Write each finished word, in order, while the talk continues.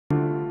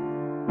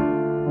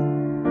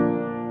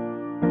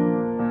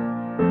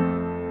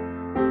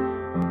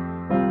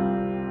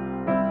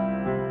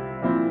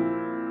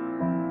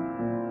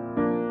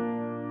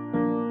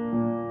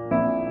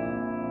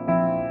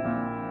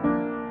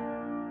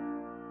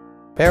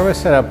BAER was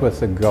set up with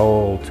the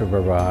goal to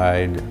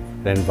provide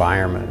an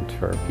environment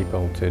for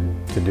people to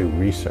do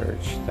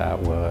research that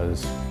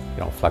was,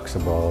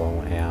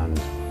 flexible and,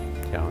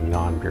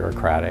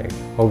 non-bureaucratic.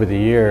 Over the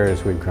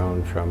years, we've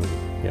grown from,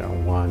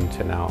 1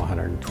 to now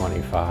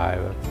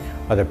 125.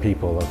 Other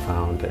people have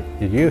found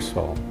it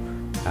useful,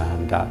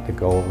 and that the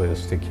goal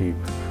is to keep,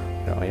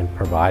 in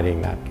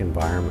providing that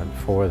environment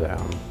for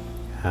them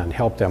and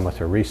help them with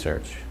their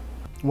research.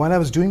 While I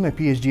was doing my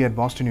PhD at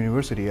Boston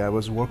University, I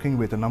was working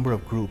with a number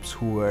of groups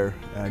who were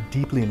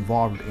deeply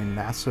involved in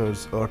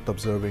NASA's Earth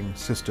observing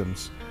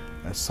systems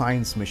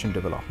science mission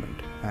development.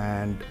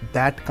 And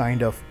that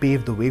kind of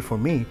paved the way for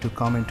me to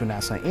come into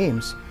NASA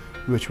Ames,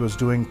 which was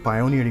doing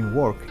pioneering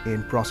work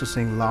in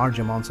processing large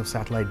amounts of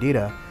satellite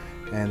data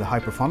and the high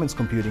performance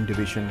computing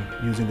division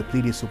using the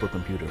Pleiades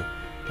supercomputer.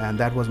 And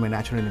that was my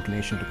natural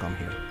inclination to come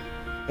here.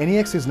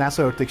 NEX is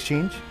NASA Earth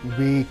Exchange.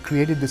 We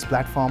created this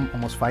platform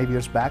almost 5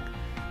 years back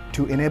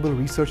to enable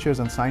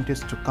researchers and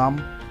scientists to come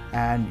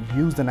and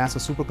use the NASA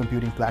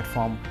supercomputing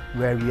platform,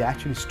 where we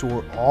actually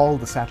store all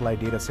the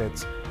satellite data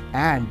sets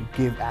and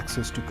give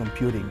access to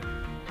computing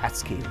at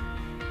scale.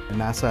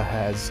 NASA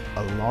has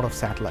a lot of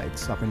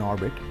satellites up in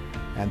orbit,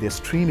 and they're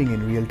streaming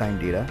in real-time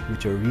data,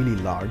 which are really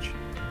large.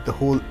 The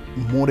whole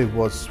motive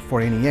was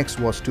for NEX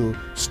was to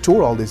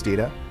store all this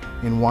data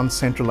in one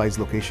centralized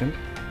location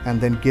and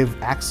then give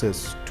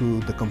access to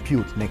the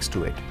compute next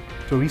to it.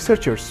 So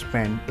researchers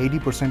spend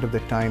 80% of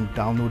their time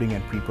downloading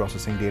and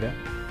pre-processing data,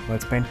 while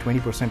spend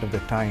 20% of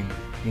their time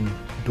in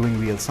doing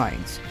real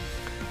science.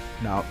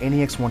 Now,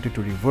 NEX wanted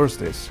to reverse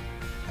this,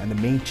 and the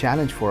main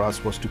challenge for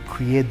us was to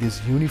create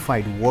these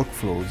unified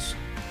workflows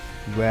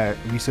where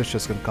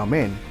researchers can come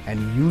in and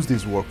use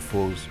these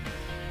workflows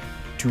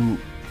to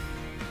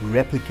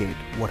replicate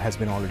what has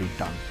been already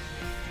done.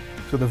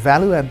 So the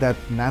value add that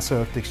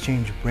NASA Earth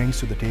Exchange brings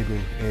to the table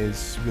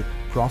is, with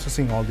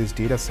processing all these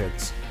data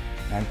sets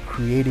and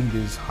creating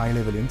these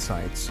high-level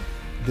insights,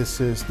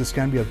 this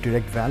can be of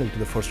direct value to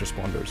the first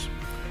responders.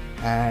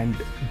 And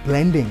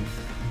blending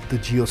the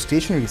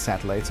geostationary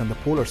satellites and the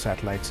polar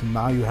satellites,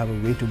 now you have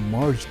a way to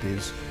merge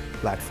these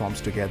platforms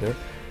together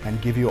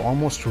and give you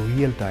almost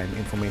real-time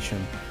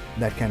information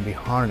that can be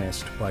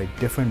harnessed by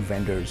different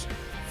vendors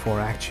for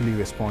actually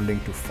responding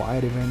to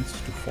fire events,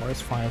 to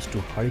forest fires,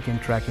 to hurricane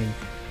tracking,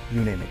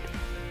 you name it.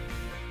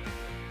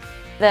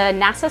 The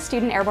NASA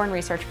Student Airborne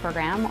Research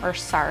Program, or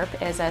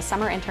SARP, is a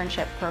summer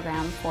internship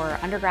program for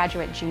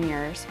undergraduate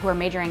juniors who are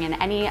majoring in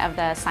any of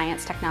the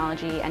science,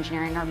 technology,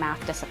 engineering, or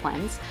math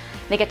disciplines.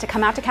 They get to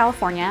come out to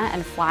California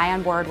and fly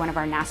on board one of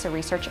our NASA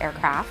research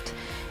aircraft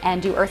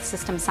and do Earth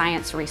system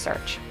science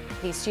research.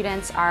 These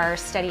students are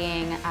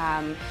studying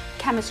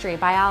chemistry,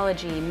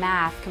 biology,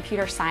 math,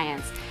 computer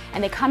science,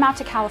 and they come out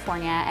to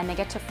California and they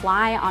get to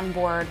fly on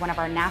board one of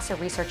our NASA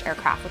research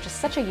aircraft, which is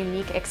such a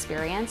unique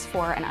experience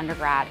for an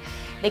undergrad.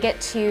 They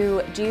get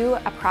to do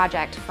a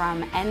project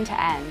from end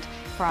to end,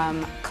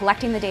 from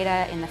collecting the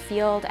data in the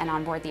field and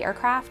on board the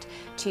aircraft,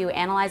 to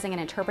analyzing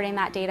and interpreting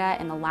that data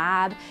in the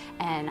lab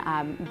and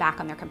back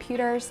on their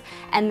computers,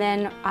 and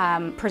then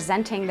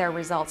presenting their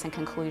results and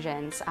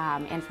conclusions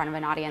in front of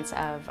an audience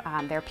of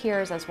their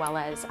peers, as well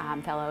as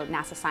fellow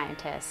NASA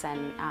scientists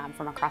and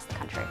from across the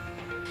country.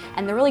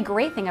 And the really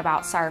great thing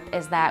about SARP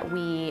is that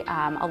we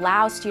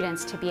allow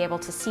students to be able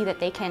to see that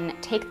they can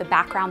take the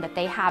background that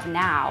they have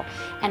now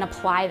and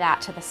apply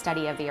that to the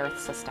study of the Earth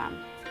system.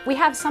 We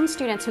have some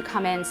students who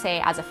come in, say,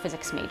 as a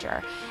physics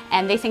major,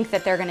 and they think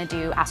that they're going to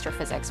do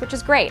astrophysics, which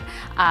is great.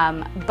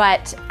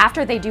 But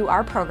after they do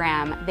our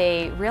program,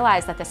 they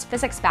realize that this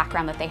physics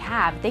background that they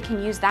have, they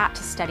can use that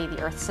to study the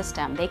Earth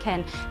system. They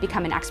can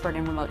become an expert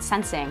in remote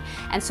sensing.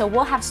 And so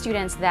we'll have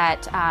students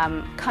that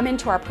come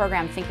into our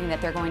program thinking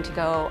that they're going to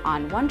go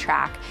on one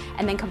track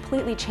and then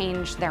completely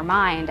change their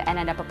mind and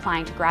end up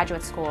applying to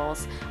graduate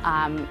schools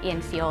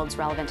in fields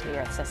relevant to the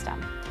Earth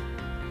system.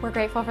 We're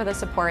grateful for the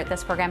support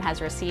this program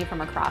has received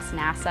from across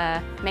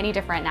NASA. Many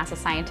different NASA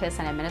scientists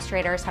and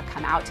administrators have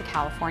come out to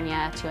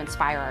California to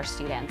inspire our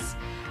students.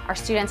 Our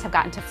students have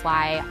gotten to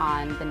fly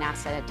on the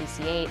NASA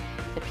DC-8,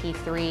 the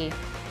P-3,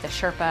 the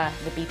Sherpa,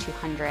 the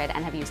B-200,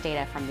 and have used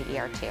data from the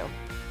ER-2.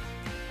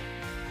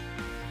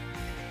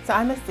 So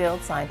I'm a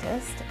field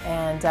scientist,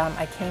 and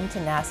I came to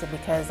NASA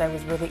because I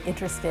was really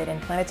interested in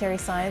planetary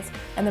science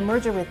and the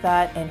merger with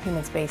that and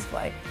human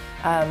spaceflight.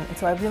 And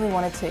so I really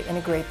wanted to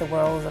integrate the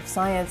worlds of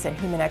science and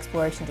human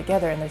exploration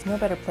together, and there's no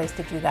better place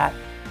to do that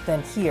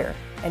than here.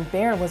 And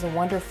BAER was a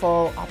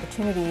wonderful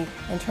opportunity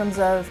in terms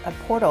of a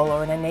portal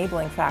or an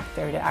enabling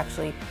factor to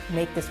actually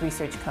make this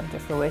research come to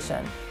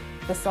fruition.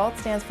 The SALT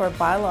stands for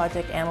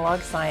Biologic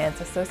Analog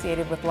Science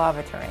Associated with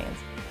Lava Terrains.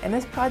 And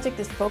this project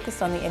is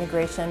focused on the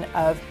integration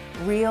of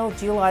real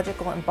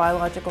geological and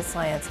biological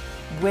science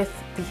with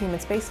the human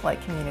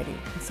spaceflight community.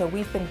 And so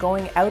we've been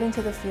going out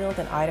into the field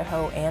in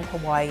Idaho and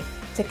Hawaii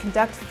to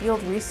conduct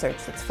field research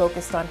that's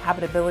focused on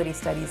habitability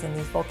studies in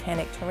these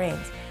volcanic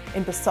terrains,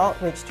 in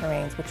basalt-rich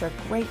terrains, which are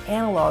great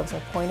analogs or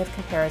point of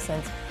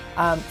comparisons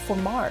for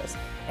Mars.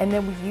 And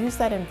then we use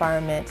that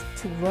environment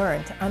to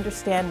learn, to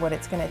understand what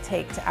it's going to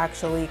take to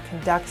actually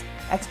conduct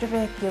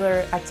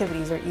extravehicular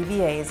activities, or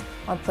EVAs,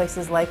 on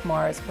places like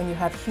Mars when you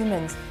have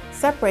humans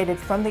separated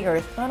from the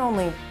Earth, not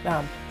only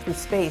through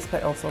space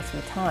but also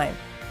through time.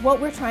 What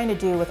we're trying to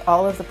do with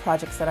all of the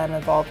projects that I'm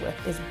involved with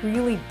is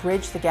really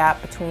bridge the gap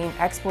between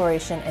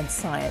exploration and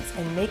science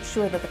and make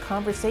sure that the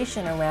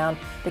conversation around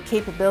the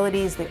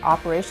capabilities, the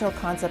operational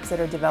concepts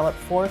that are developed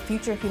for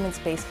future human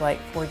spaceflight,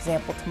 for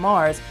example to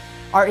Mars,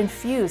 are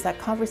infused, that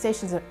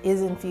conversation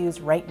is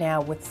infused right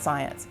now with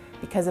science.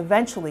 Because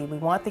eventually we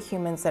want the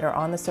humans that are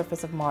on the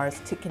surface of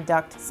Mars to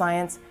conduct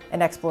science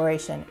and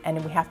exploration,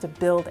 and we have to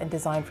build and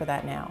design for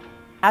that now.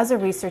 As a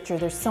researcher,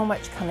 there's so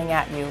much coming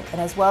at you,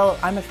 and as well,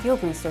 I'm a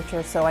field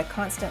researcher, so I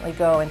constantly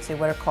go into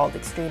what are called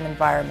extreme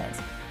environments.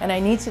 And I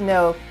need to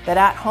know that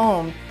at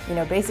home,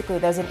 basically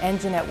there's an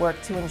engine at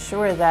work to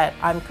ensure that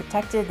I'm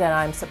protected, that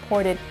I'm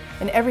supported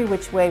in every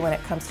which way when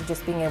it comes to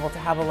just being able to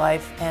have a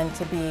life and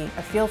to be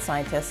a field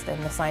scientist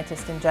and a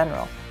scientist in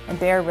general. And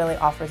BAER really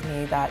offers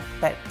me that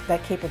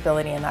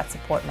capability and that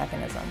support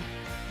mechanism.